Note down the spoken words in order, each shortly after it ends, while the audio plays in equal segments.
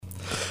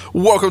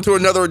Welcome to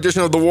another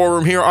edition of The War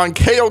Room here on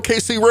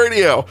KOKC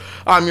Radio.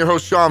 I'm your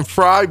host, Sean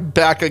Fry,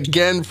 back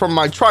again from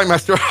my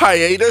trimester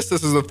hiatus.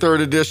 This is the third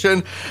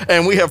edition,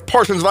 and we have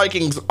Parsons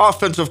Vikings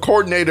offensive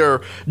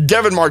coordinator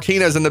Devin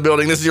Martinez in the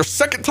building. This is your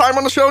second time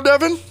on the show,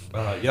 Devin?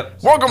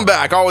 Yep. Welcome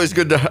back. Always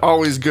good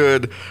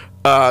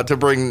to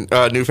bring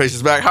new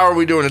faces back. How are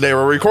we doing today?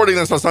 We're recording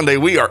this on Sunday.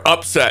 We are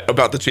upset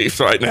about the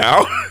Chiefs right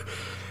now.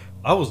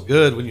 I was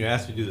good when you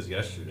asked me to do this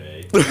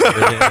yesterday.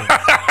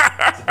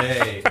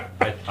 Today,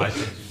 I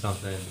sent you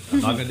something. I'm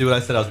not going to do what I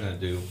said I was going to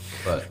do,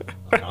 but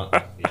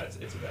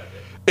it's a bad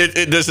day.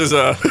 It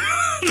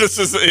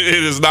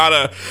is not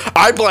a.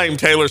 I blame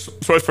Taylor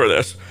Swift for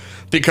this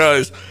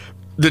because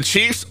the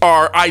Chiefs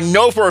are. I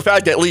know for a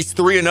fact at least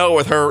 3-0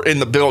 with her in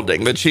the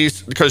building. The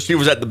Chiefs, because she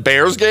was at the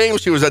Bears game,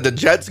 she was at the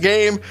Jets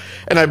game,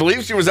 and I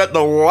believe she was at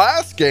the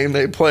last game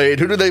they played.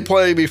 Who did they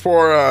play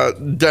before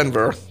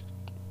Denver?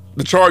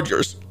 The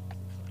Chargers.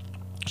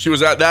 She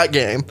was at that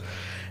game.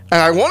 And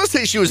I want to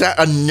say she was at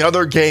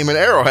another game in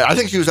Arrowhead. I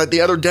think she was at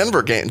the other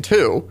Denver game,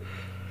 too.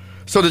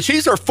 So the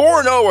Chiefs are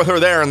 4-0 with her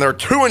there, and they're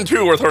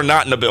 2-2 with her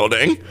not in the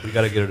building. We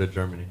got to get her to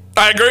Germany.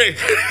 I agree.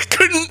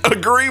 Couldn't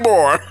agree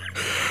more.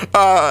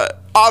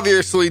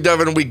 Obviously,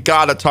 Devin, we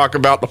got to talk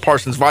about the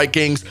Parsons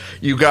Vikings.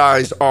 You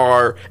guys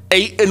are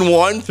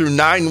 8-1 through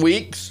 9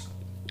 weeks,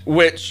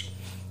 which...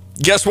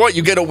 guess what?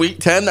 You get a week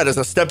 10. That is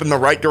a step in the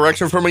right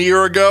direction from a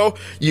year ago.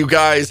 You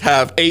guys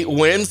have 8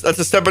 wins. That's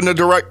a step in the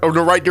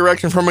right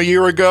direction from a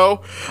year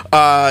ago.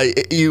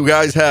 You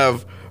guys are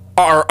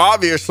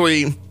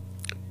obviously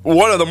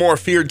one of the more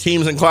feared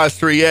teams in Class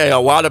 3A. A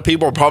lot of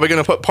people are probably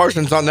going to put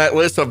Parsons on that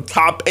list of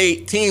top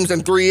 8 teams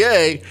in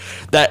 3A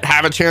that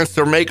have a chance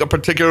to make a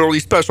particularly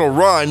special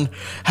run.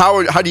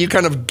 How do you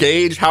kind of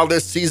gauge how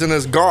this season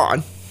has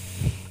gone?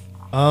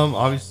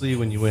 Obviously,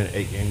 when you win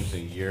 8 games a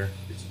year,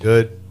 it's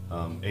good.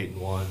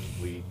 8-1.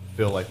 We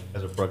feel like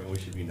as a program we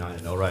should be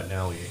 9-0 right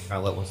now. We kind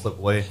of let one slip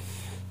away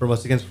from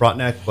us against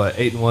Frontenac, but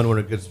 8-1, we're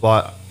in a good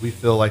spot. We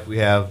feel like we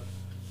have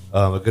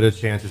a good a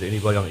chance as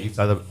anybody on the east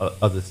side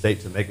of the state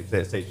to make it to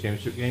that state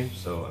championship game.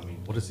 So, I mean,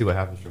 we'll just see what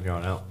happens from here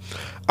on out.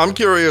 I'm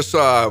curious.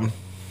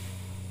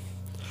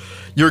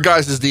 Your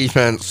guys'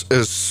 defense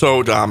is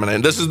so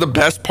dominant. This is the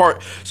best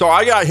part. So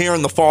I got here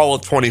in the fall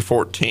of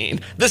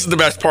 2014. This is the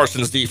best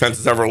Parsons defense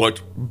has ever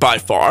looked by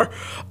far.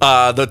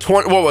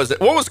 What was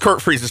it? What was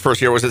Kurt Freese's first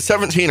year? Was it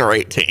 17 or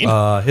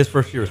 18? His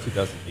first year was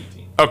 2018.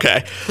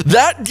 Okay,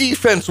 that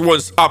defense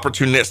was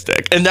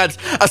opportunistic, and that's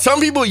some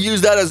people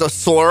use that as a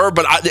slur,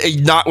 but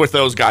not with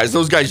those guys.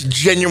 Those guys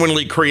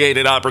genuinely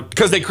created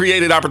because they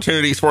created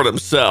opportunities for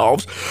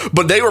themselves,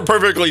 but they were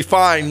perfectly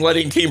fine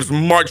letting teams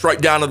march right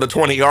down to the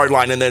 20-yard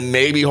line and then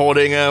maybe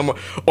holding them.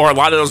 Or a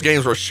lot of those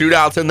games were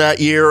shootouts in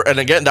that year. And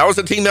again, that was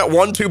a team that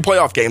won 2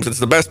 playoff games. It's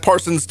the best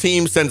Parsons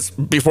team since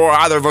before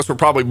either of us were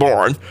probably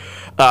born.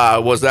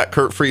 Was that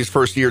Kurt Freese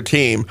first-year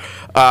team.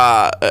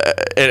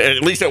 And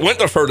at least it went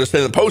the furthest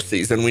in the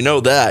postseason. We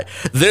know that.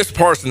 This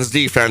Parsons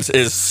defense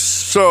is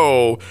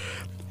so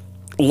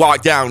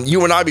locked down.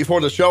 You and I,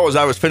 before the show, as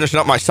I was finishing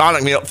up my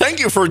Sonic meal, thank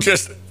you for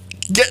just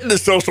getting the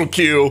social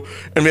cue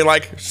and being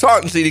like,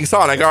 Sean's eating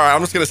Sonic. All right,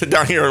 I'm just going to sit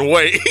down here and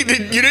wait.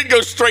 You didn't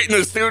go straight in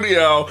the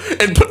studio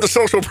and put the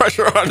social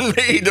pressure on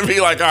me to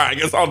be like, all right, I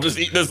guess I'll just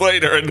eat this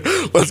later and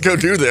let's go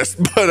do this.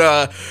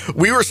 But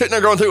we were sitting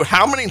there going through,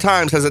 how many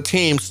times has a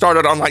team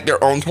started on like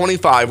their own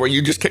 25 where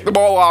you just kick the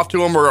ball off to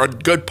them or a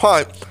good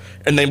punt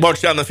and they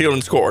marched down the field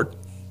and scored?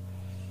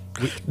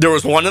 There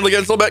was one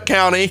against Labette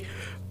County.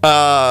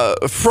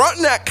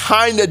 Frontenac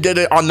kind of did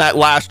it on that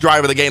last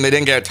drive of the game. They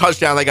didn't get a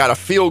touchdown. They got a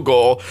field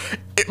goal.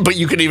 But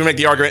you could even make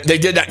the argument they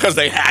did that because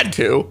they had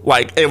to.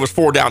 Like, it was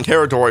 4-down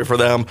territory for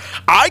them.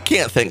 I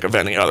can't think of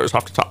any others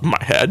off the top of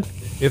my head.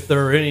 If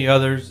there are any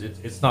others,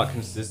 it's not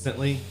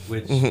consistently,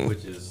 which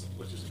is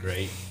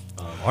great.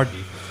 Our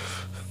defense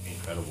is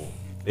incredible.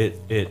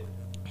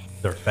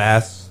 They're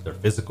fast. They're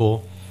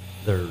physical.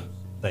 Their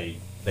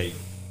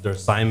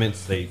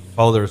assignments. They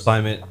follow their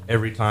assignment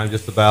every time,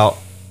 just about.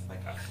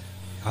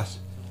 Gosh,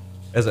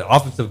 as an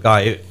offensive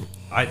guy,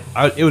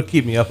 it would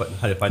keep me up at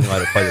night if I knew how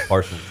to play the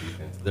Parsons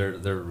defense.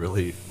 They're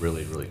really,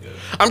 really, really good.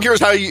 I'm curious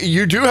how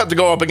you do have to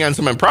go up against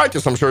them in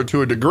practice, I'm sure,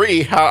 to a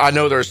degree. I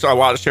know there's a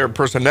lot of shared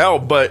personnel,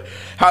 but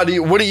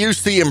what do you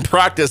see in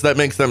practice that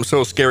makes them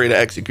so scary to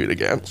execute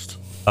against?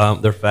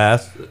 They're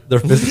fast, they're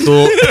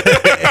physical,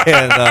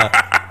 and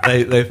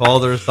they follow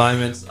their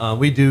assignments.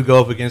 We do go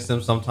up against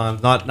them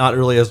sometimes, not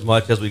really as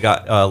much as we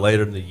got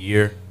later in the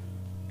year.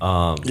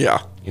 Yeah.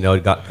 You know,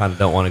 kind of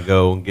don't want to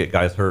go and get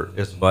guys hurt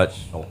as much.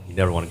 Well, you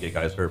never want to get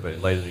guys hurt,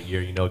 but later in the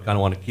year, you know, kind of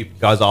want to keep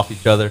guys off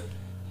each other.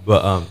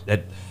 But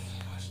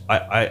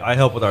I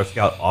help with our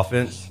scout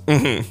offense.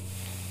 Man,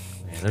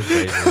 there's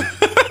days.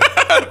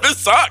 This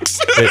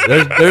sucks.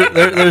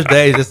 There's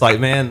days it's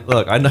like, man,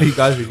 look, I know you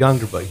guys are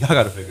younger, but y'all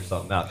got to figure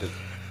something out because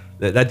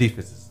that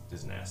defense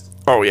is nasty.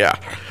 Oh, yeah.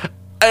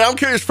 And I'm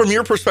curious from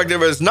your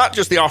perspective as not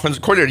just the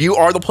offensive coordinator, you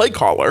are the play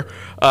caller.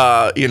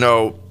 You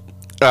know,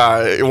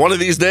 One of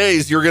these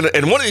days you're gonna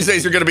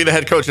be the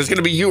head coach. It's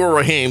gonna be you or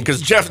Raheem,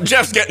 because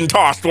Jeff's getting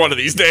tossed one of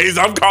these days.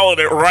 I'm calling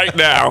it right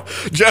now.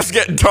 Jeff's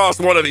getting tossed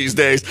one of these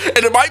days, and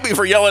it might be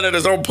for yelling at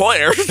his own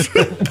players.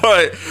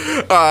 But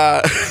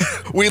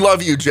we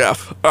love you,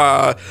 Jeff.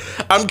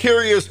 I'm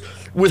curious,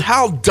 with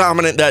how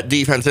dominant that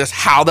defense is,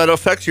 how that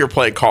affects your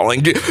play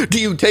calling. Do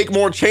you take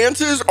more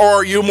chances, or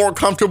are you more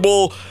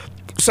comfortable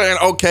saying,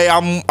 okay,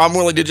 I'm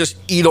willing to just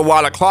eat a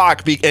lot of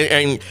clock?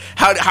 And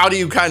how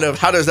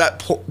does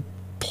that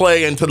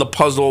play into the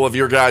puzzle of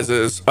your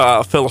guys'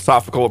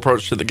 philosophical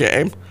approach to the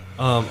game?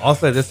 I'll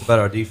say this about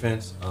our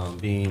defense.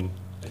 Being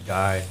a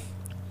guy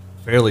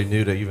fairly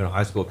new to even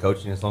high school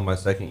coaching, it's on my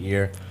second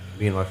year.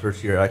 Being my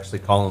first year actually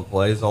calling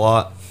plays a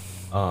lot,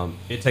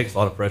 it takes a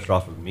lot of pressure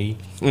off of me.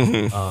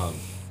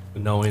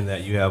 Knowing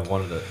that you have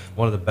one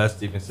of the best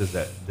defenses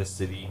that this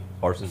city,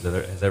 Parsons,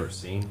 has ever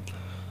seen.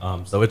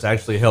 So it's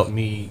actually helped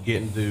me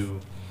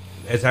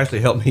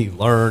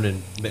learn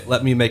and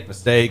let me make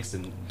mistakes,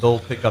 and they'll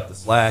pick up the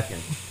slack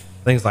and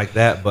things like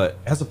that. But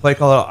as a play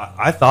caller,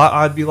 I thought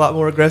I'd be a lot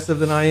more aggressive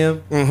than I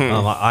am.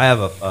 I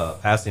have a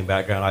passing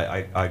background.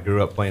 I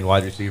grew up playing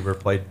wide receiver,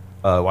 played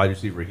wide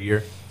receiver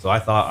here. So I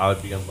thought I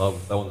would be in love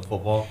with throwing the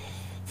football.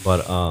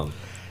 But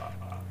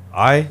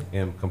I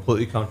am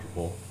completely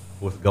comfortable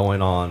with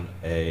going on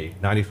a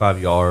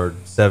 95-yard,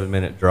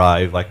 7-minute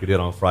drive like we did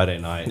on Friday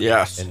night.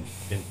 Yes. And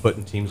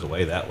putting teams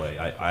away that way.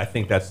 I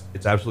think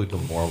it's absolutely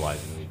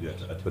demoralizing when you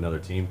do that to another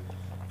team,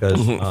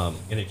 because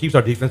and it keeps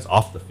our defense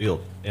off the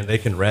field, and they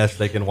can rest,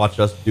 they can watch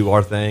us do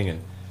our thing,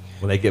 and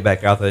when they get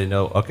back out there, they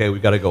know, okay, we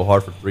got to go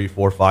hard for 3,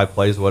 4, 5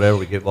 plays or whatever.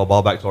 We get the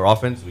ball back to our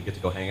offense, we get to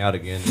go hang out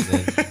again, and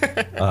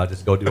then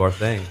just go do our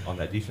thing on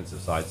that defensive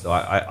side. So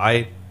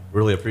I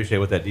really appreciate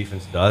what that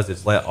defense does.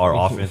 It's let our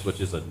offense, which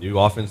is a new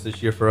offense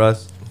this year for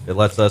us, it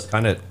lets us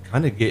kind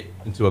of get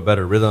into a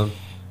better rhythm,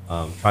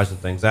 try some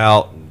things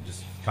out, and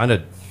just kind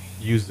of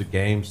use the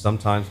game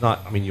sometimes.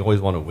 You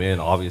always want to win,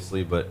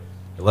 obviously, but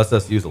it lets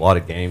us use a lot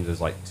of games as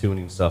like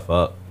tuning stuff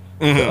up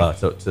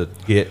to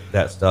get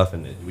that stuff,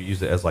 and we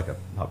use it as like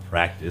not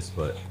practice,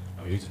 but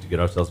we use it to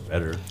get ourselves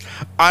better.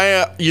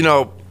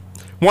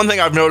 One thing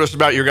I've noticed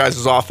about your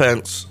guys'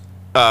 offense,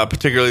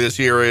 particularly this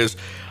year, is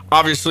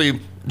obviously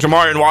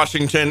Jamarian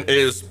Washington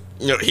is,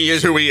 he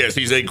is who he is.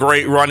 He's a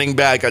great running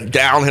back, a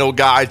downhill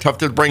guy, tough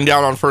to bring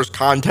down on first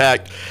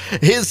contact.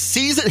 His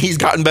season, he's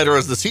gotten better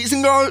as the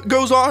season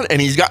goes on,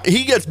 and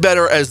he gets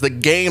better as the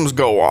games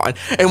go on.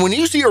 And when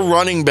you see a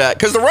running back,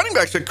 because the running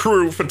backs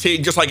accrue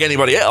fatigue just like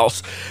anybody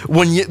else,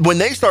 when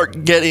they start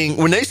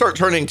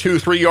turning 2,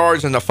 3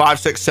 yards into 5,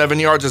 6, 7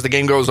 yards as the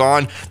game goes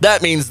on,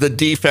 that means the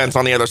defense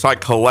on the other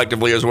side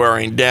collectively is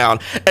wearing down.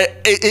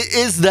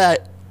 Is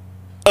that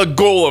a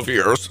goal of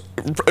yours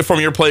from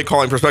your play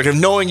calling perspective,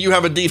 knowing you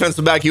have a defense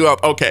to back you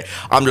up? Okay,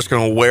 I'm just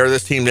going to wear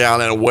this team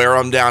down and wear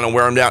them down,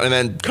 and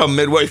then come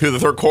midway through the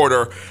third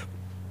quarter,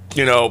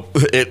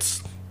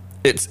 it's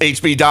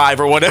HB dive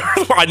or whatever.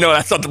 I know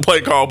that's not the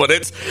play call, but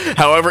it's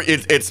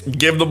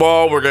give the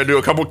ball. We're going to do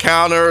a couple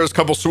counters,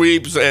 couple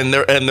sweeps, and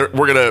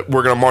we're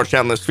gonna march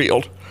down this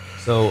field.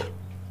 So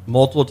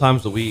multiple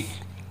times a week,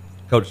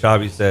 Coach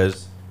Shabby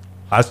says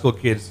high school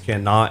kids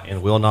cannot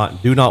and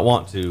do not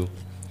want to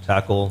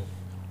tackle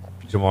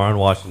Jamarian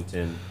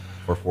Washington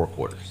for 4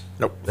 quarters.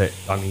 Nope.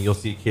 You'll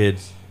see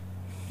kids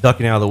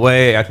ducking out of the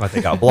way, acting like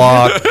they got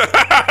blocked,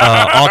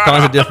 all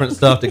kinds of different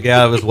stuff to get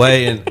out of his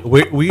way, and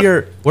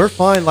we're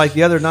fine. Like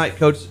the other night,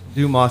 Coach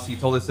Dumas, he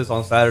told us this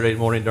on Saturday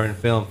morning during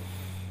film.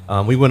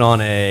 We went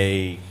on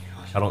I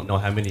don't know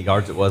how many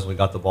yards it was when we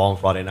got the ball on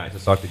Friday night to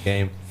start the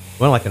game.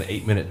 We went like an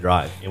 8-minute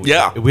drive, and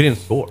we didn't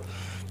score.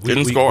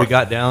 We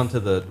got down to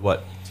the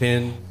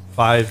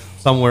 10-5,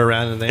 somewhere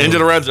around in there. Into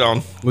the red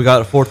zone. We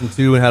got a 4th and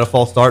 2 and had a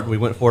false start, and we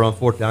went for it on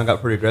 4th down, got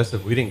pretty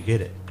aggressive. We didn't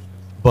get it.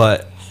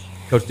 But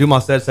Coach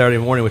Dumas said Saturday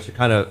morning, which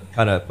kind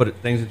of put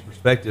things into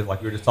perspective,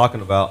 like we were just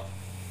talking about.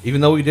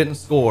 Even though we didn't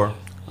score,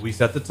 we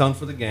set the tone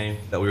for the game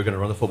that we were going to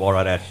run the football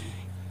right at you.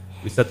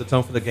 We set the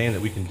tone for the game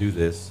that we can do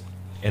this,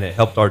 and it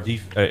helped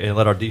and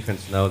let our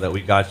defense know that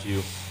we got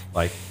you.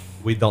 Like,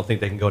 we don't think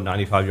they can go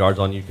 95 yards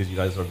on you because you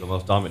guys are the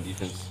most dominant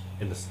defense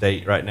in the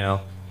state right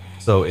now.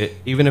 So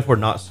even if we're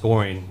not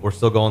scoring, we're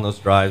still going those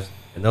drives.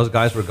 And those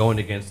guys we're going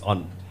against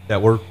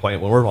that we're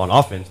playing when we're on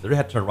offense, they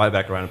had to turn right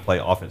back around and play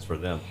offense for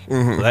them.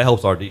 So that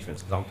helps our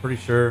defense, because I'm pretty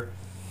sure,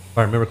 if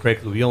I remember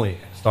correctly, we only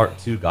start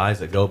 2 guys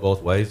that go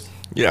both ways.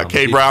 Yeah,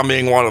 Cade Brown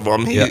being one of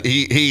them.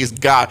 He's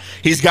got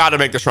to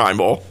make the Shrine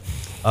Bowl.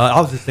 I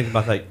was just thinking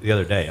about that the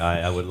other day.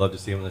 I would love to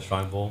see him in the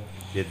Shrine Bowl.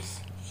 Kid's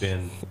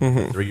been a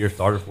 3-year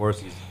starter for us.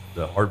 He's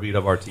the heartbeat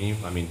of our team.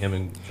 Him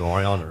and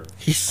Jamarian are.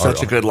 He's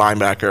such a good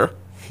linebacker.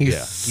 He's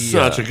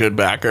such a good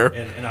backer.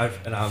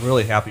 And I'm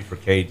really happy for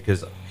Cade,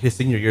 because his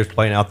senior year is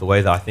playing out the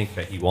way that I think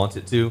that he wants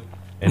it to.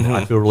 And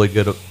I feel really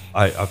good.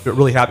 I feel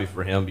really happy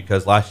for him,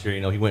 because last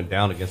year, he went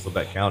down against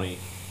Lebec County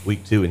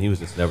week 2, and he was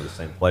just never the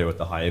same player with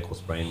the high ankle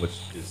sprain, which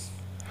is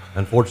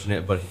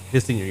unfortunate. But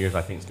his senior years,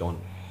 I think, is going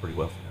pretty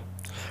well for him.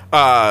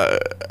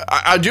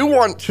 I do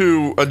want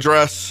to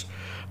address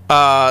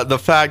the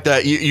fact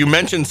that you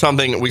mentioned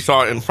something. We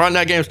saw it in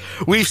Frontenac games.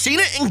 We've seen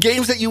it in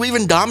games that you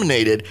even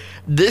dominated.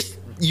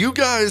 You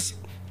guys,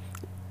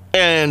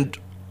 and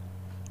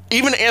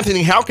even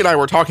Anthony Houck and I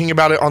were talking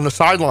about it on the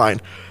sideline.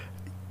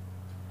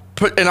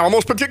 And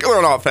almost particular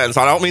on offense.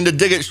 I don't mean to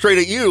dig it straight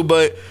at you,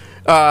 but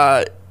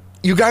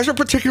you guys are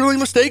particularly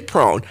mistake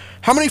prone.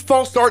 How many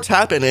false starts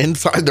happen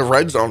inside the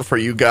red zone for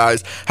you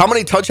guys? How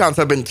many touchdowns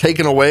have been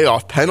taken away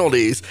off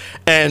penalties?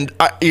 And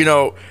you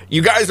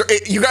guys are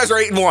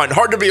 8-1.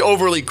 Hard to be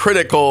overly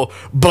critical,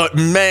 but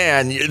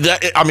man,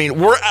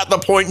 we're at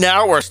the point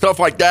now where stuff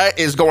like that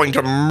is going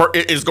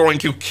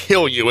to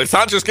kill you. It's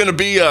not just going to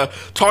be a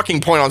talking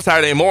point on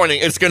Saturday morning.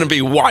 It's going to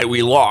be why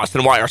we lost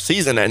and why our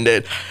season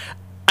ended.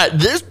 At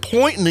this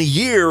point in the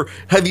year,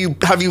 have you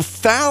put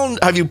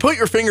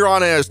your finger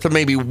on it as to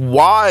maybe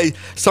why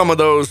some of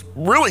those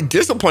really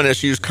discipline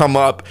issues come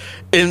up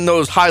in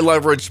those high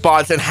leverage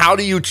spots, and how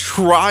do you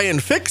try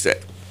and fix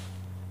it?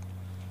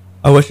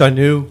 I wish I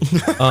knew.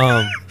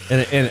 Because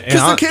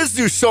the kids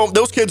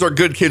those kids are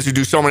good kids who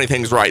do so many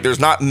things right. There's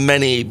not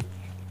many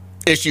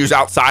issues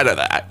outside of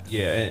that.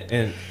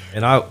 Yeah,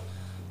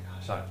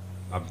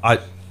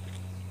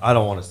 I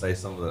don't want to say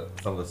some of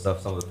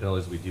the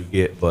penalties we do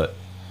get, but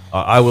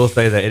I will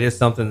say that it is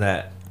something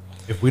that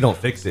if we don't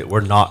fix it,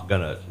 we're not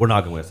gonna win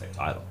a state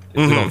title.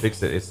 If we don't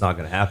fix it, it's not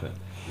gonna happen.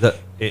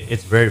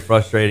 It's very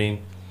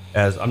frustrating.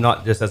 As I'm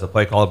not just as a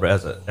play caller, but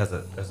as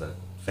a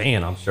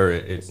fan, I'm sure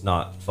it's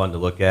not fun to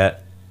look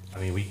at.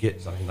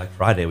 Like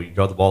Friday, we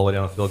drove the ball all the way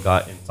down the field,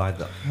 got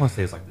inside I want to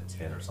say it's like the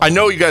 10 or something. I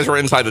know you guys were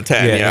inside the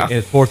 10. Yeah. And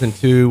it's 4th and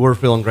 2. We're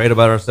feeling great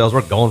about ourselves.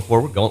 We were going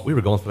for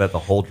that the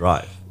whole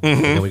drive.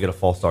 And then we get a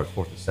false start,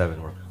 4th and 7.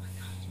 We're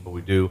what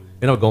we do.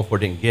 Ended up going for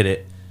it, didn't get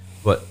it.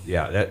 But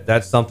yeah,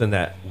 that's something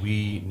that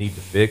we need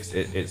to fix.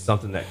 It's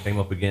something that came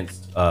up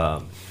against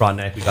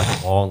Frontenac. We got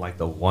the ball on like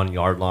the 1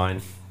 yard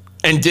line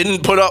and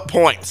didn't put up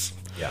points.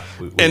 Yeah,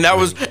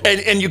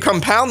 and you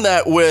compound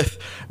that with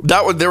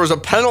there was a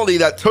penalty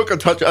that took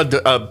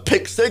a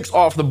pick six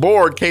off the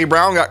board. K.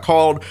 Brown got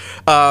called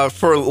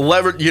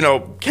for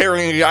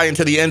carrying a guy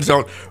into the end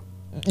zone.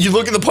 You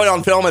look at the play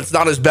on film; it's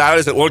not as bad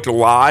as it looked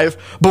live.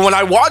 But when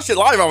I watched it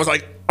live, I was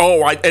like,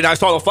 I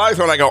saw the flag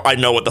throw, and I go, I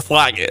know what the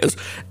flag is.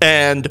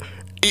 And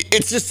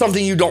it's just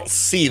something you don't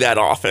see that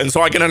often.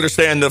 So I can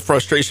understand the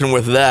frustration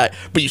with that.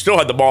 But you still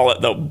had the ball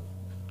at the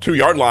 2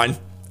 yard line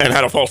and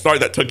had a false start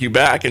that took you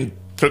back and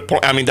took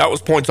point. I mean, that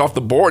was points off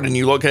the board. And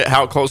you look at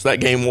how close that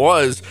game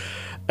was.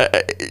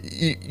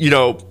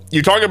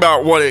 You talk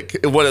about what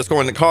it's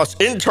going to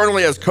cost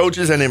internally as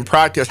coaches and in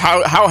practice.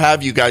 How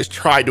have you guys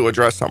tried to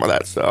address some of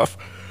that stuff?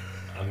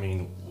 I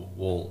mean,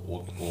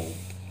 we'll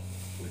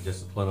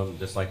discipline them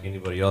just like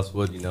anybody else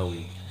would. We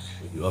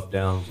do up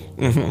downs,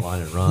 we'll go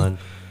line and run.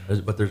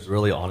 But there's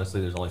really,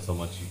 honestly, there's only so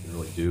much you can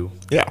really do.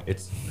 Yeah,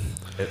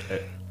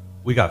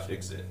 we got to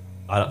fix it.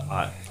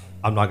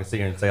 I'm not gonna sit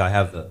here and say I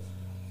have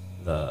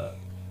the.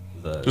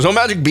 There's no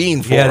magic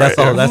bean for it. Yeah, that's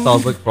all I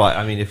was looking for.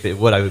 I mean, if it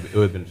would, it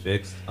would have been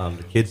fixed.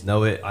 The kids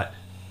know it. I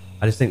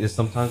just think that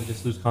sometimes we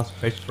just lose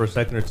concentration for a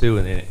second or two,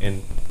 and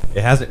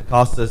it hasn't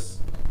cost us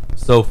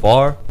so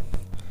far.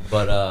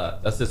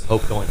 But let's just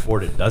hope going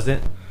forward it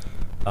doesn't.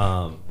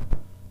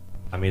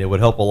 I mean, it would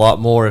help a lot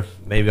more if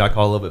maybe I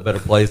call a little bit better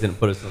plays and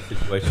put us in a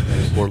situation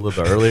maybe score a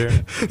little bit earlier.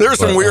 There's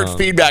some weird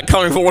feedback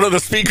coming from one of the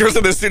speakers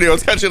in the studio.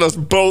 It's catching us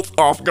both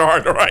off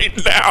guard right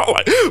now.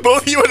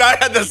 Both you and I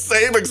had the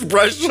same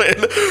expression.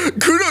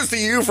 Kudos to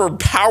you for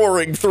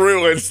powering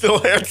through and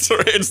still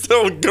answering and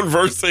still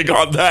conversing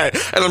on that.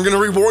 And I'm going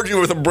to reward you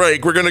with a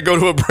break. We're going to go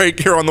to a break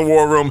here on the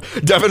War Room.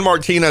 Devin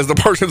Martinez, the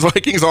Parsons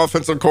Vikings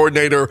offensive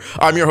coordinator.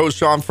 I'm your host,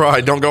 Sean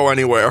Fry. Don't go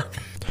anywhere.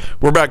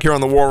 We're back here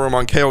on the War Room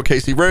on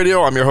KOKC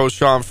Radio. I'm your host,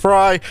 Sean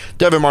Fry.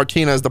 Devin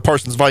Martinez, the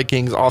Parsons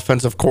Vikings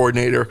offensive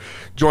coordinator,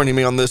 joining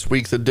me on this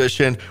week's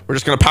edition. We're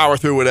just going to power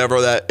through whatever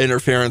that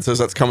interference is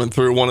that's coming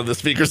through one of the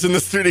speakers in the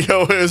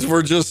studio is.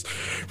 We're just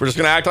going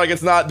to act like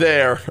it's not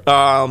there.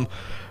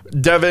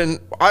 Devin,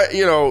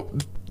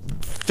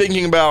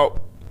 thinking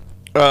about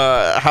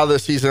how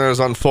this season has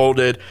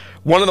unfolded,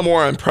 one of the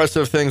more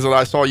impressive things that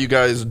I saw you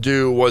guys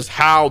do was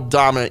how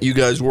dominant you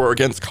guys were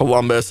against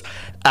Columbus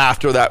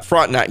after that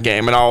Frontenac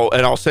game. And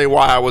I'll say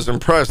why I was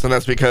impressed, and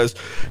that's because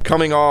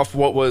coming off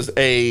what was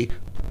a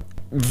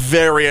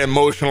very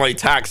emotionally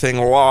taxing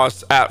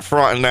loss at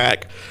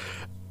Frontenac,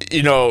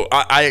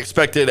 I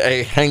expected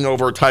a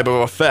hangover type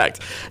of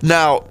effect.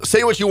 Now,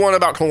 say what you want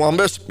about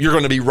Columbus, you're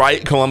going to be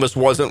right. Columbus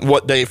wasn't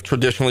what they've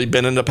traditionally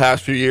been in the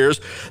past few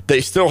years.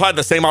 They still had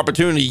the same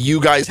opportunity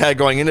you guys had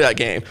going into that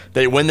game.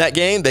 They win that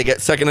game, they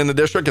get second in the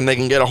district, and they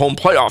can get a home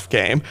playoff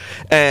game.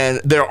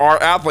 And there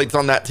are athletes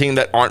on that team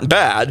that aren't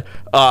bad.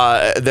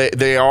 They're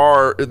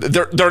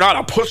not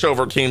a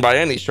pushover team by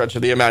any stretch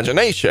of the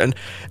imagination.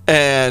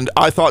 And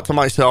I thought to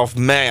myself,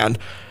 man,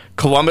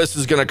 Columbus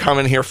is going to come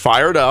in here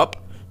fired up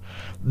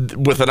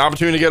with an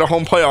opportunity to get a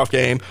home playoff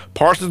game.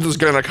 Parsons is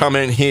going to come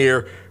in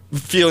here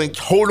feeling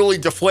totally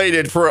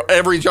deflated for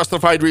every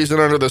justified reason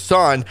under the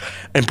sun.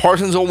 And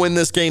Parsons will win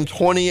this game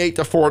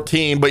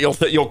 28-14,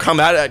 but you'll come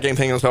out of that game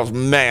thinking to yourselves,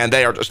 man,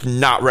 they are just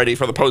not ready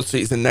for the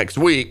postseason next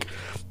week.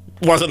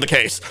 Wasn't the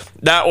case.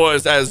 That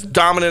was as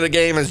dominant a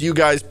game as you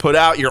guys put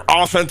out. Your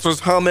offense was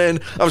humming.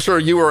 I'm sure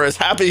you were as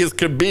happy as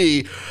could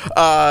be.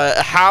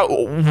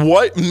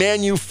 What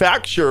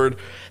manufactured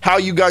how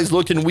you guys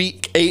looked in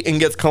week 8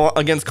 against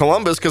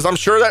Columbus? Because I'm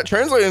sure that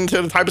translated into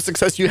the type of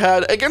success you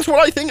had against what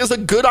I think is a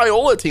good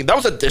Iola team. That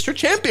was a district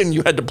champion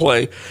you had to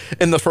play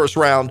in the first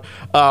round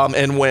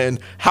and win.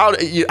 How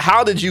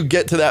did you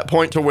get to that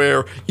point to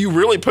where you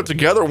really put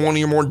together one of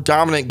your more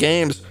dominant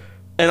games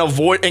and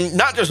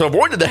not just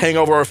avoided the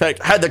hangover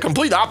effect, had the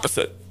complete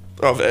opposite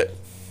of it?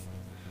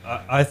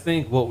 I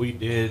think what we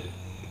did,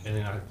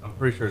 and I'm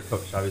pretty sure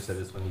Coach Chavez said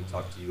this when he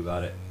talked to you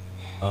about it.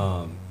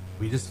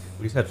 We just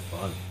had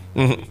fun.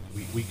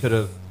 Mm-hmm. We could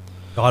have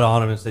got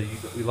on him and said,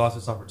 we lost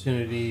this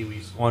opportunity. We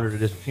squandered a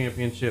district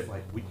championship.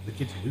 The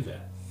kids knew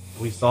that.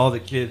 We saw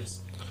the kids,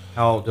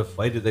 how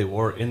deflated they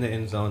were in the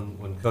end zone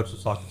when Coach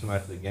was talking to them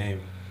after the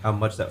game, how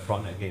much that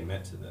Frontenac game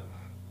meant to them.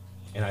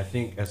 And I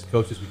think as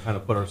coaches, we kind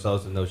of put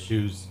ourselves in those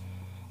shoes,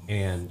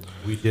 and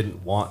we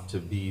didn't want to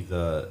be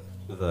I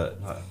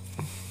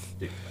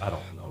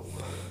don't know.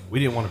 We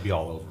didn't want to be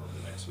all over them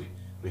the next week.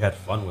 We had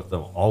fun with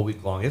them all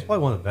week long. It's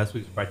probably one of the best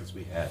weeks of practice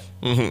we had.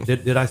 Mm-hmm.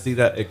 Did I see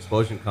that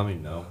explosion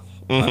coming? No,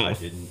 Mm-hmm. I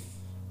didn't.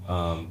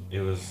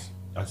 It was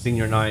a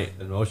senior night,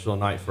 an emotional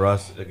night for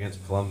us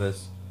against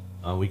Columbus.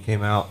 We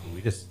came out and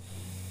we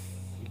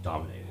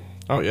dominated.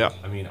 Oh, yeah.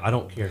 I mean, I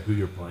don't care who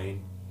you're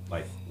playing,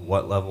 like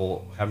what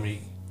level, how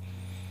many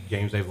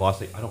games they've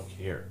lost. I don't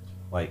care.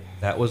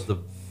 That was the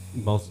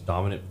most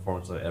dominant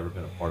performance I've ever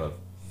been a part of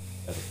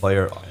as a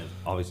player and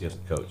obviously as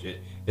a coach.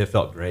 It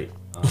felt great.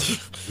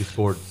 We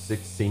scored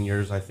 6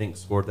 seniors, I think,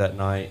 scored that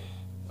night.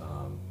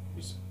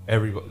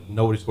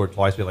 Nobody scored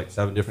twice. We had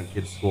 7 different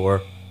kids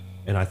score,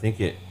 and I think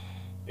it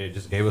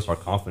just gave us our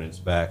confidence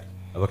back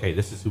of, okay,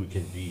 this is who we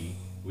can be.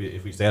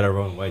 If we stay at our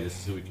own way, this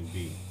is who we can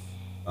be.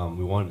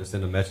 We wanted to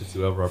send a message to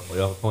whoever our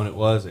playoff opponent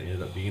was. It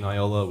ended up being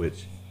Iola,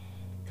 which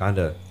kind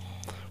of...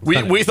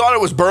 We thought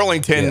it was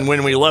Burlington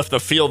when we left the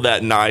field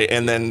that night,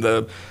 and then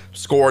the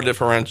score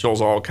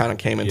differentials all kind of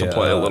came into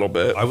play a little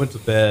bit. I went to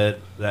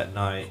bed that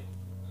night,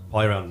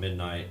 probably around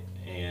midnight,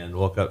 and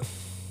woke up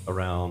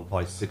around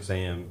probably 6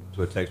 a.m.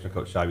 to a text from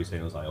Coach Shabby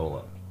saying it was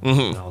Iola. Mm-hmm.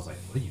 And I was like,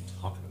 what are you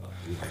talking about,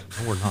 dude?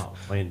 No, we're not. We're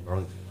playing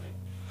Burlington.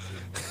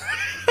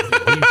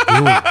 What are you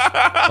doing?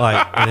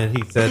 And then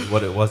he said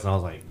what it was, and I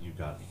was like, you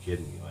got to be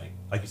kidding me.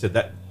 Like you said,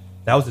 that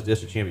was a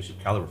district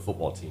championship caliber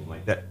football team.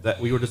 That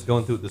we were just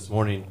going through it this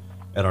morning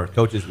at our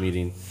coaches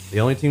meeting. The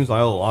only teams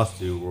Iola lost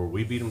to were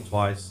we beat them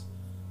twice,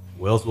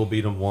 Wellsville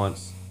beat them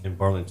once, and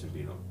Burlington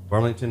beat them.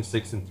 Burlington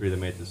 6-3, they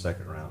made it to the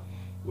second round.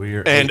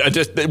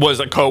 It was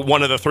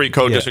one of the 3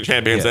 co-district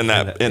champions in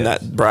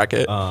that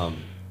bracket.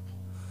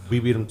 We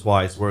beat them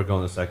twice. We're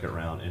going to the second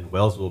round, and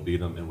Wellsville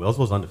beat them, and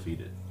Wellsville's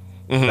undefeated.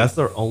 Mm-hmm. That's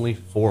their only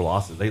 4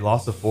 losses. They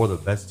lost to 4 of the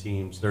best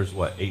teams. There's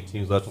 8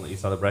 teams left on the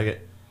east side of the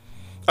bracket.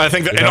 I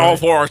think that, and all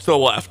 4 are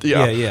still left.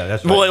 Yeah,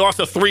 that's right. Well, they lost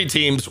to 3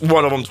 teams,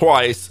 one of them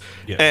twice,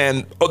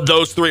 and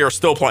those 3 are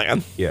still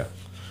playing. Yeah,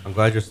 I'm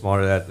glad you're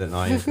smarter than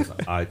I am because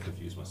I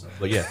confused myself.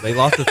 But yeah, they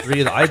lost to 3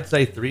 of the. I'd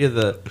say 3 of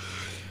the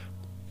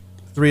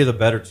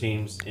better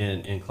teams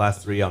in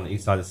Class 3 on the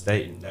east side of the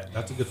state, and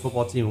that's a good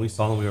football team. And we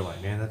saw them, we were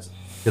like, man, that's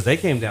because they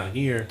came down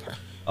here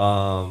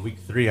week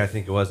 3, I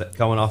think it was,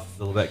 coming off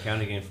the Levette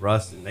County game for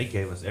us, and they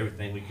gave us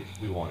everything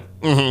we wanted.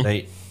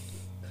 Mm-hmm.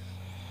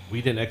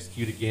 We didn't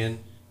execute again.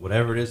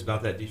 Whatever it is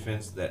about that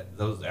defense, that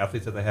those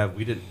athletes that they have,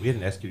 we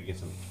didn't execute against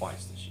them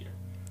twice this year.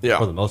 Yeah,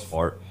 for the most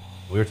part.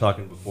 We were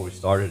talking before we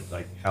started,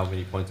 how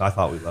many points I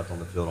thought we left on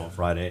the field on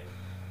Friday,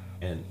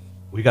 and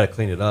we got to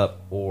clean it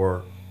up,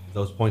 or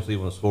those points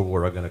leaving on the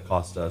scoreboard are going to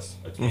cost us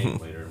a game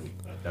later. And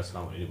that's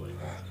not what anybody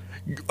wants.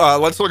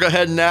 Let's look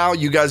ahead now.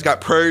 You guys got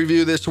Prairie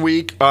View this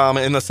week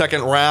in the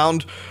second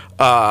round.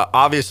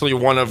 Obviously,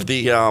 one of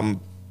the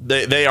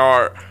they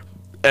are.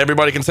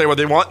 Everybody can say what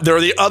they want. They're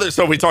the other.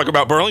 So we talk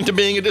about Burlington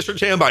being a district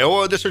champ,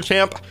 Iola a district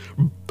champ.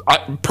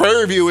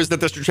 Prairie View is the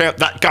district champ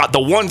that got the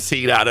 1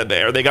 seed out of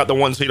there. They got the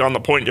 1 seed on the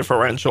point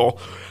differential.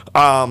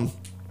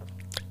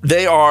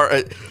 They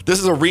are. This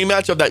is a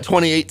rematch of that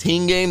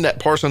 2018 game that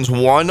Parsons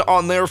won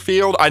on their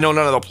field. I know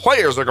none of the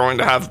players are going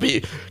to have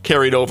be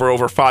carried over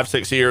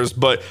 5-6 years,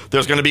 but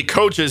there's going to be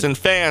coaches and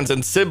fans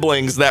and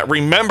siblings that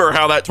remember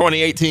how that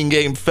 2018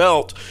 game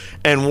felt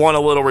and want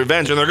a little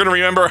revenge. And they're going to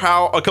remember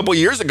how a couple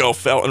years ago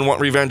felt and want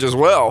revenge as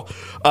well.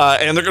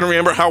 And they're going to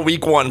remember how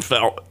week 1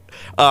 felt.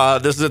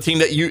 This is a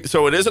team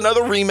so it is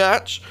another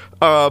rematch,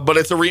 but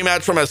it's a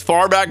rematch from as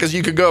far back as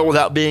you could go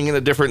without being in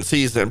a different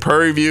season.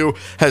 Prairie View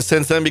has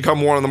since then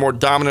become one of the more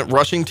dominant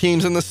rushing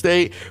teams in the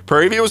state.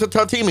 Prairie View is a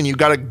tough team, and you've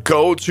got to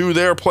go to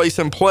their place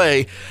and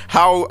play.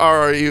 How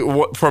are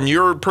you, from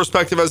your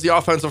perspective as the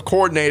offensive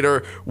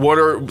coordinator, what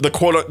are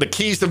the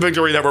keys to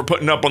victory that we're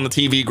putting up on the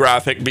TV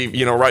graphic,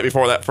 right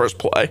before that first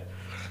play?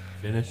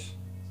 Finish.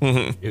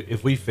 Mm-hmm.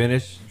 If we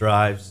finish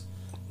drives,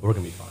 we're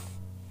going to be fine.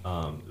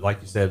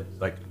 Like you said,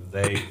 like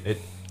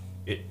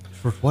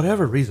for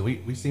whatever reason,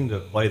 we seem to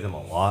play them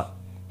a lot.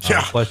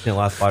 Yeah. Especially in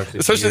the last 5 or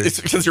 6 Especially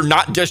years. since you're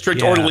not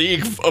district or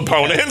league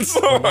opponents.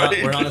 We're not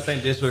in the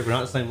same district. We're not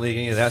in the same league,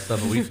 any of that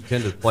stuff. But we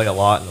tend to play a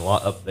lot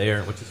up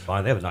there, which is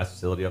fine. They have a nice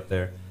facility up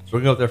there. So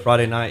we're going to go up there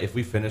Friday night. If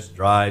we finish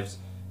drives,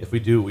 if we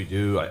do what we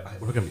do, we're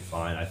going to be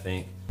fine, I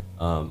think.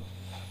 I'm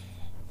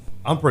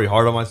pretty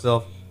hard on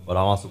myself, but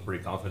I'm also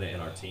pretty confident in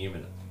our team.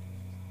 And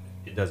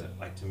it doesn't,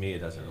 like, to me, it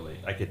doesn't really,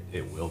 like,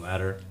 it will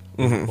matter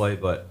if we play.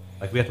 But,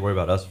 like, we have to worry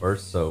about us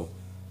first. So,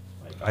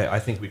 like, I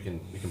think we can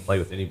play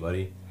with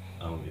anybody.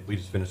 If we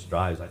just finish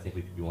drives, I think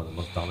we could be one of the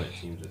most dominant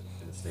teams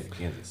in the state of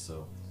Kansas.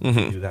 So if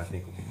we do that, I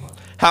think we'll be fine.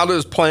 How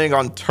does playing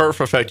on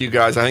turf affect you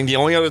guys? I think the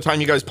only other time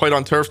you guys played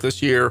on turf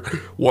this year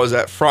was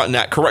at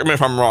Frontenac. Correct me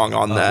if I'm wrong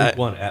on that.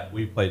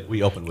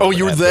 We opened. Oh,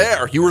 you were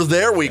there. You were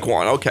there week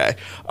 1. Okay.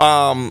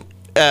 So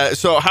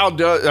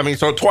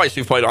so twice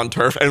you played on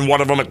turf, and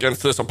one of them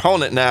against this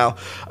opponent now.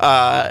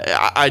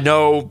 I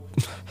know.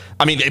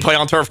 I mean, they play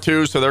on turf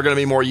too, so they're going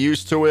to be more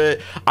used to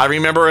it. I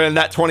remember in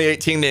that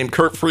 2018 game,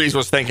 Kurt Freeze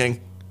was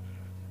thinking,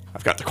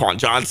 I've got DeQuan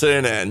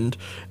Johnson and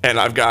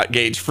I've got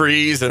Gage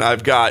Freeze and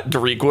I've got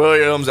Derek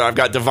Williams and I've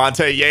got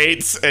Devontae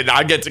Yates and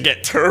I get to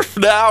get turf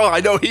now. I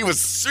know he was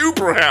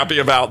super happy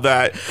about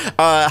that.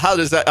 How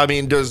does that? I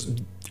mean,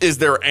 is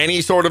there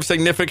any sort of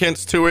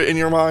significance to it in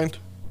your mind?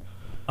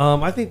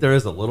 I think there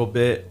is a little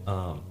bit.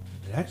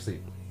 Actually,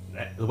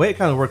 the way it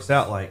kind of works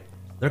out, like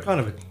they're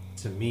kind of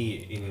to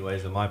me,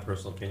 anyways, in my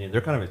personal opinion,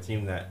 they're kind of a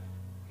team that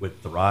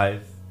would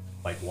thrive,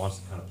 like wants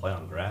to kind of play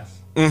on grass.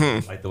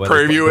 Mm-hmm. Like the way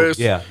Prairie View is.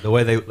 Yeah, the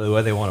way they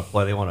want to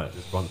play, they want to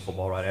just run the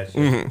football right at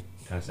you, kind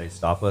of say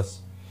stop us.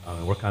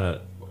 And we're kind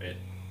of,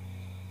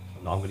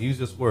 I'm going to use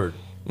this word,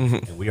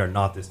 and we are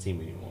not this team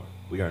anymore.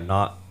 We are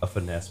not a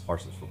finesse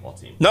Parsons football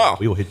team. No,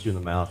 we will hit you in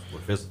the mouth. We're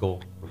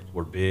physical.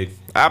 We're big.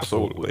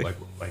 Absolutely. Like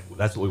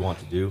that's what we want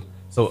to do.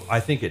 So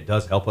I think it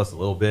does help us a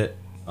little bit.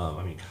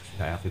 I mean,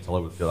 athletes all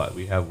over the field. Like,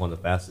 we have one of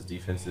the fastest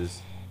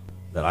defenses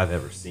that I've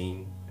ever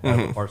seen out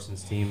of the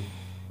Parsons team.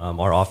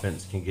 Our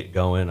offense can get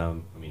going. I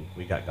mean,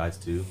 we got guys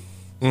too.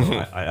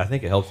 So I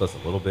think it helps us a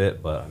little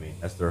bit, but I mean,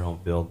 that's their home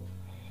field.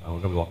 We're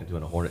going to be walking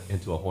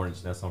into a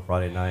Hornets nest on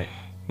Friday night.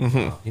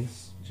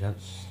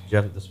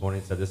 Jeff this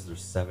morning said this is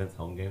their 7th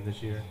home game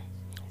this year.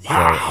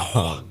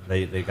 Wow. So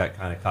they got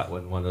kind of caught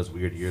in one of those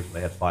weird years where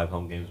they had 5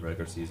 home games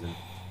regular season.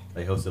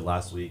 They hosted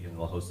last week and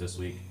they'll host this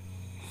week.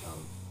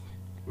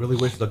 Really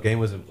wish the game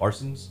was in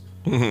Parsons,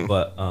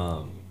 but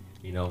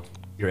you know,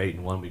 you're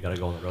 8-1. We got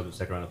to go on the road to the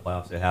second round of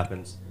playoffs. It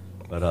happens,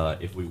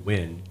 but if we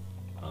win,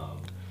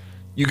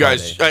 you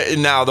guys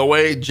now the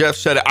way Jeff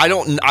said it,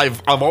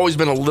 I've always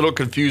been a little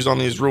confused on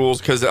these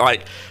rules because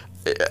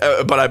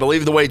but I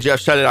believe the way Jeff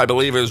said it, I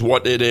believe is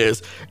what it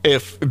is.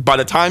 If by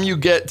the time you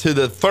get to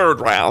the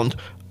 3rd round,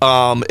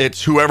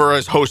 it's whoever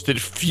has hosted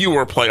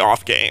fewer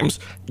playoff games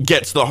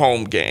gets the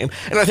home game.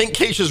 And I think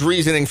Keisha's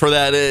reasoning for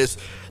that is,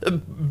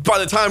 by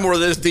the time we're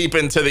this deep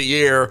into the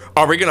year,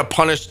 are we going to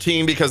punish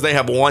team because they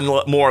have one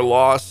more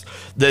loss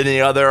than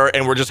the other,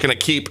 and we're just going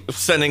to keep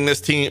sending this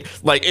team?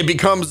 Like, it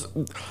becomes,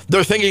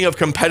 they're thinking of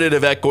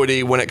competitive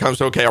equity when it comes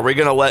to, okay, are we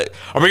going to let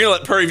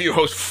Prairie View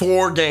host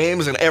 4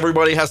 games and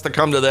everybody has to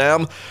come to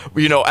them?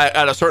 You know,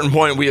 at a certain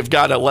point, we have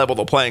got to level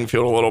the playing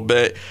field a little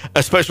bit,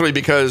 especially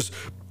because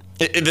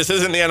this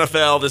isn't the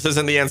NFL. This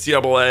isn't the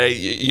NCAA.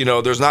 You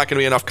know, there's not going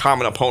to be enough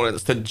common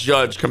opponents to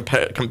judge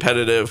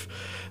competitive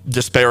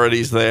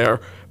disparities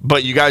there.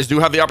 But you guys do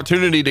have the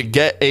opportunity to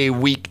get a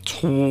week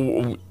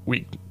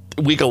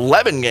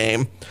 11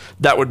 game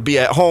that would be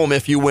at home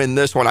if you win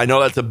this one. I know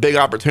that's a big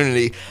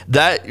opportunity.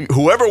 That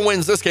whoever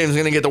wins this game is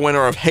going to get the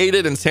winner of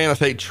Hated and Santa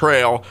Fe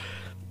Trail.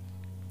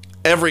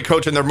 Every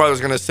coach and their mother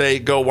is going to say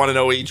go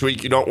 1-0 each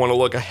week. You don't want to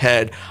look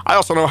ahead. I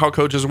also know how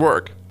coaches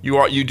work.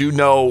 You do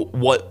know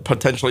what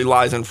potentially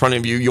lies in front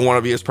of you. You want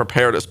to be as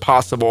prepared as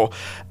possible.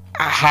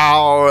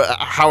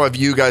 How have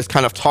you guys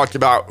kind of talked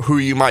about who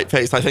you might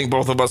face? I think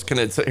both of us can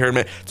sit here and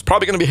admit it's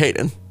probably going to be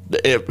Hayden,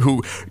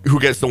 who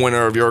gets the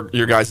winner of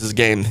your guys'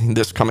 game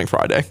this coming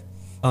Friday.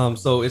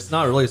 So it's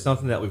not really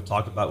something that we've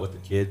talked about with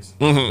the kids.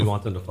 We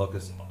want them to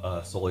focus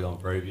solely on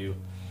Prairie View.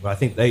 But I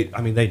think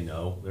they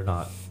know. They're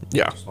not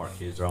smart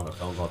kids. They're on their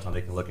phones all the time.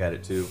 They can look at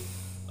it too.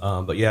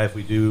 But yeah, if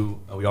we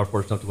are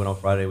fortunate enough to win on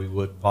Friday, we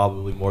would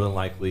probably more than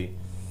likely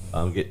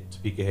get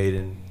Topeka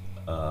Hayden,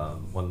 one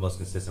of the most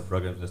consistent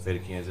programs in the state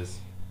of Kansas,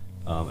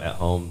 at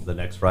home the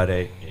next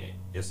Friday.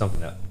 It's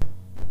something that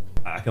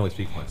I can only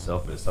speak for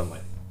myself, but it's something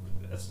like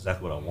that's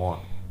exactly what I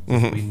want.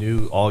 We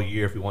knew all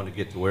year if we wanted to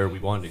get to where we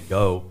wanted to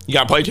go, you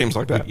got to play teams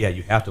like that.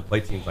 You have to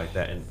play teams like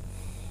that.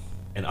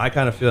 And I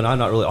kind of feel, and I'm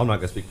not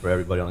going to speak for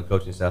everybody on the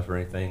coaching staff or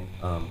anything.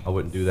 I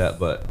wouldn't do that,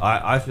 but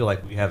I feel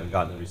like we haven't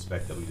gotten the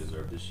respect that we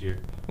deserve this year.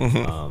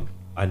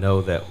 I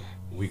know that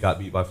we got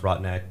beat by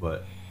Frontenac,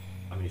 but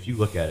I mean, if you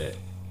look at it,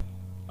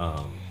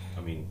 I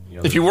mean, you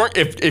know,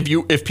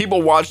 if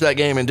people watched that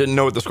game and didn't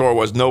know what the score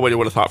was, nobody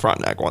would have thought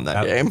Frontenac won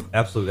that game.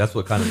 Absolutely, that's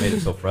what kind of made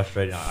it so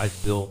frustrating.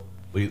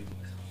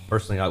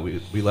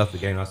 We left the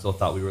game, and I still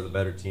thought we were the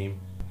better team.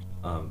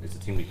 It's a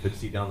team we could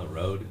see down the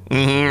road.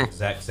 Mm-hmm.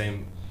 Exact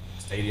same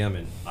stadium,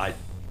 and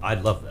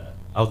I'd love that.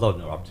 I would love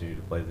no opportunity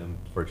to play them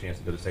for a chance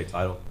to go to state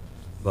title.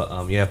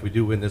 But yeah, if we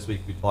do win this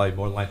week, we'd probably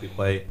more than likely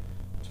play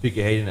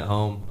Topeka Hayden at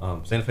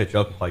home. Santa Fe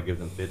Trail could probably give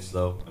them fits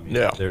though. I mean,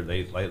 yeah.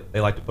 they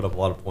like to put up a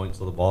lot of points,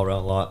 throw the ball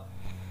around a lot.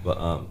 But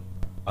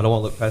I don't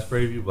want to look past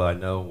Prairie View, but I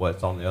know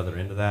what's on the other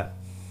end of that.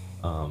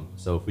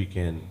 So if we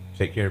can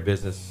take care of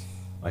business,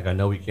 like I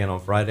know we can on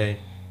Friday,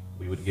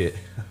 we would get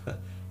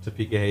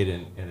Topeka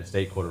Hayden in a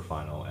state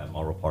quarterfinal at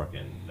Marble Park,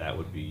 and that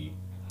would be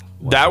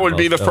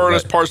the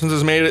furthest Parsons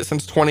has made it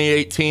since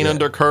 2018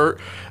 under Kurt.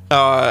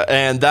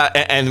 And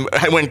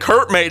when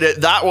Kurt made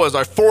it, that was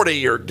a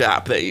 40-year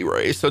gap they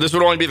erased. So this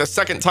would only be the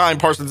second time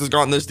Parsons has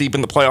gone this deep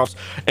in the playoffs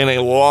in a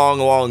long,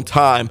 long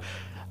time.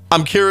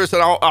 I'm curious,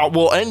 and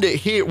we'll end it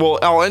here.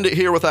 I'll end it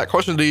here with that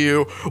question to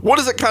you. What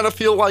does it kind of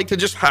feel like to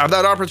just have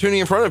that opportunity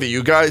in front of you?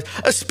 You guys,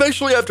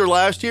 especially after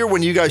last year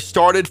when you guys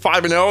started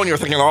 5-0 and you're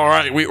thinking, all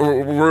right,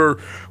 we're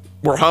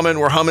humming.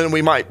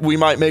 We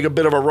might make a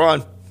bit of a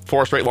run.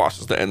 4 straight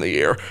losses to end the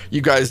year.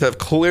 You guys have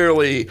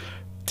clearly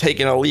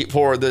taken a leap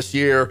forward this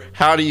year.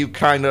 How do you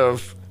kind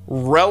of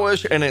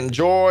relish and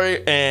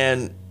enjoy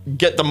and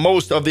get the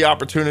most of the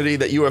opportunity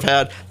that you have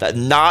had that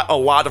not a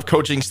lot of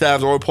coaching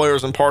staffs or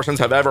players in Parsons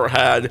have ever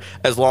had,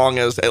 as long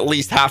as at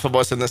least half of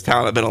us in this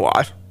town have been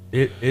alive?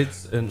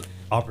 It's an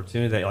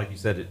opportunity that, like you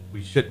said,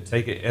 we shouldn't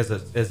take it as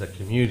a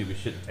community. We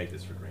shouldn't take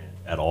this for granted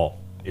at all.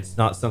 It's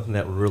not something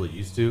that we're really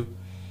used to.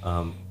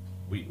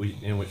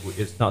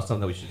 It's not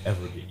something that we should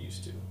ever get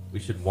used to. We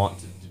should want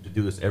to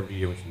do this every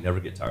year. We should never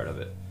get tired of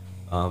it.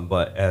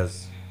 But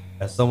as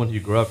someone who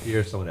grew up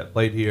here, someone that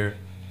played here,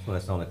 someone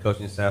that's on the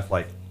coaching staff,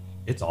 like,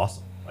 it's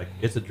awesome. Like,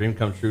 it's a dream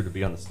come true to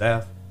be on the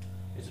staff.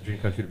 It's a dream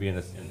come true to be in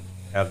this and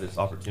have this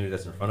opportunity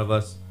that's in front of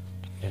us.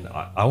 And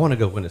I want to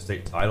go win a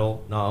state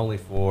title, not only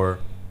for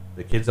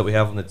the kids that we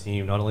have on the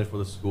team, not only for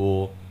the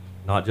school,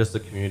 not just the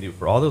community,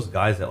 for all those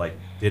guys that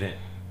didn't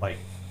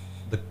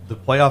the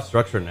playoff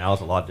structure now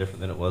is a lot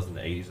different than it was in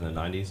the 80s and the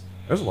 90s.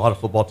 There's a lot of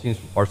football teams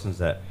from Parsons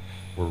that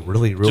were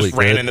really, really just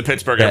ran into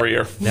Pittsburgh every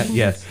year.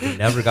 Yes, they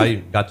never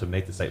got to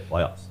make the state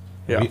playoffs.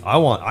 Yeah.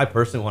 I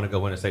personally want to go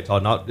win a state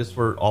title, not just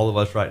for all of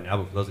us right now,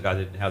 but for those guys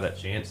that didn't have that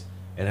chance.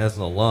 And as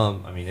an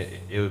alum, I mean,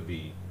 it'd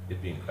be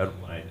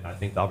incredible. I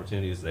think the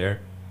opportunity is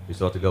there. We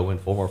still have to go win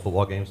 4 more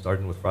football games,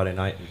 starting with Friday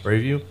night in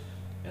Prairie View.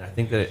 And I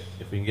think that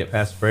if we can get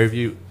past Prairie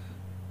View,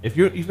 if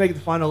you make it to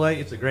Final 8,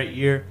 it's a great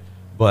year.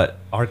 But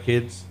our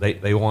kids,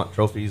 they want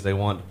trophies. They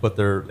want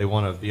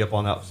to be up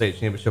on that state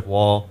championship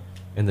wall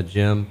in the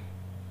gym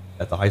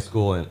at the high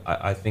school. And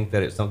I think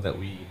that it's something that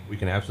we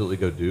can absolutely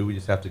go do. We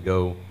just have to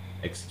go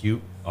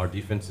execute. Our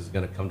defense is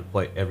going to come to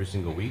play every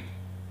single week.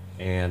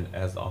 And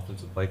as the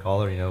offensive play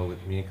caller,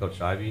 with me and Coach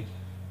Ivy,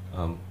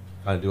 kind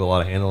of do a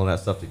lot of handling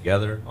that stuff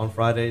together on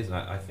Fridays. And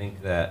I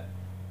think that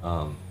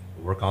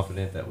we're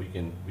confident that we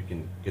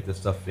can get this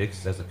stuff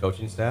fixed as a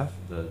coaching staff.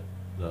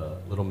 The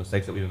little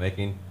mistakes that we've been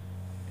making.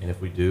 And if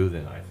we do,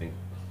 then I think,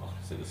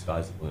 honestly, the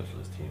sky's the limit for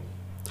this team.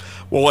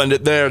 We'll end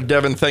it there.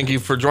 Devin, thank you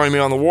for joining me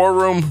on the War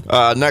Room.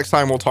 Next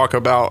time we'll talk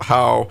about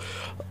how,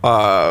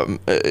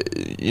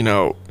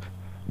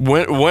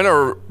 when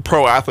are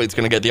pro athletes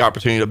going to get the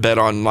opportunity to bet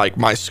on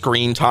my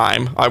screen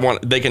time?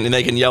 They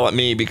can yell at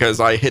me because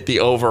I hit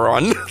the over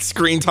on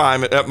screen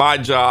time at my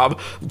job.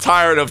 I'm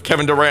tired of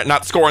Kevin Durant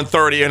not scoring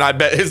 30 and I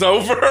bet his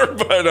over.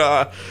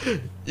 But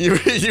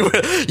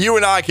you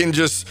and I can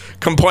just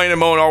complain and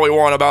moan all we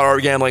want about our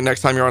gambling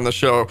next time you're on the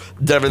show.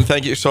 Devin,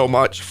 thank you so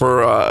much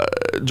for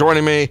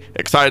joining me.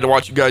 Excited to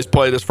watch you guys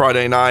play this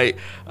Friday night.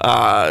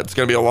 It's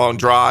going to be a long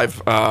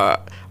drive.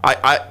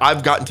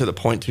 I've gotten to the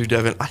point too,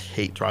 Devin. I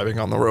hate driving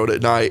on the road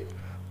at night.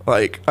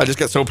 I just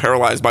get so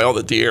paralyzed by all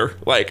the deer.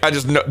 I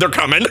just know they're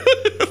coming.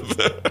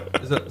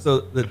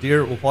 So the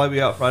deer will probably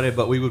be out Friday,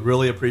 but we would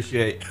really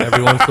appreciate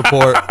everyone's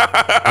support.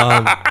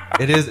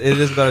 It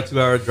is about a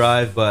 2-hour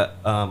drive, but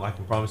I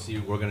can promise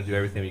you we're going to do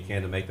everything we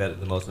can to make that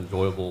the most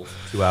enjoyable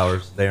 2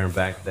 hours there and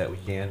back that we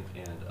can.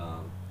 And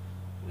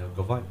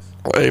go Vikings.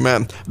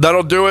 Amen.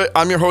 That'll do it.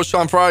 I'm your host,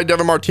 Sean Fry.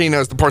 Devin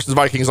Martinez, the Parsons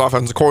Vikings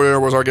offensive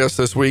coordinator, was our guest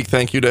this week.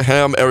 Thank you to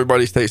him.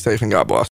 Everybody stay safe and God bless.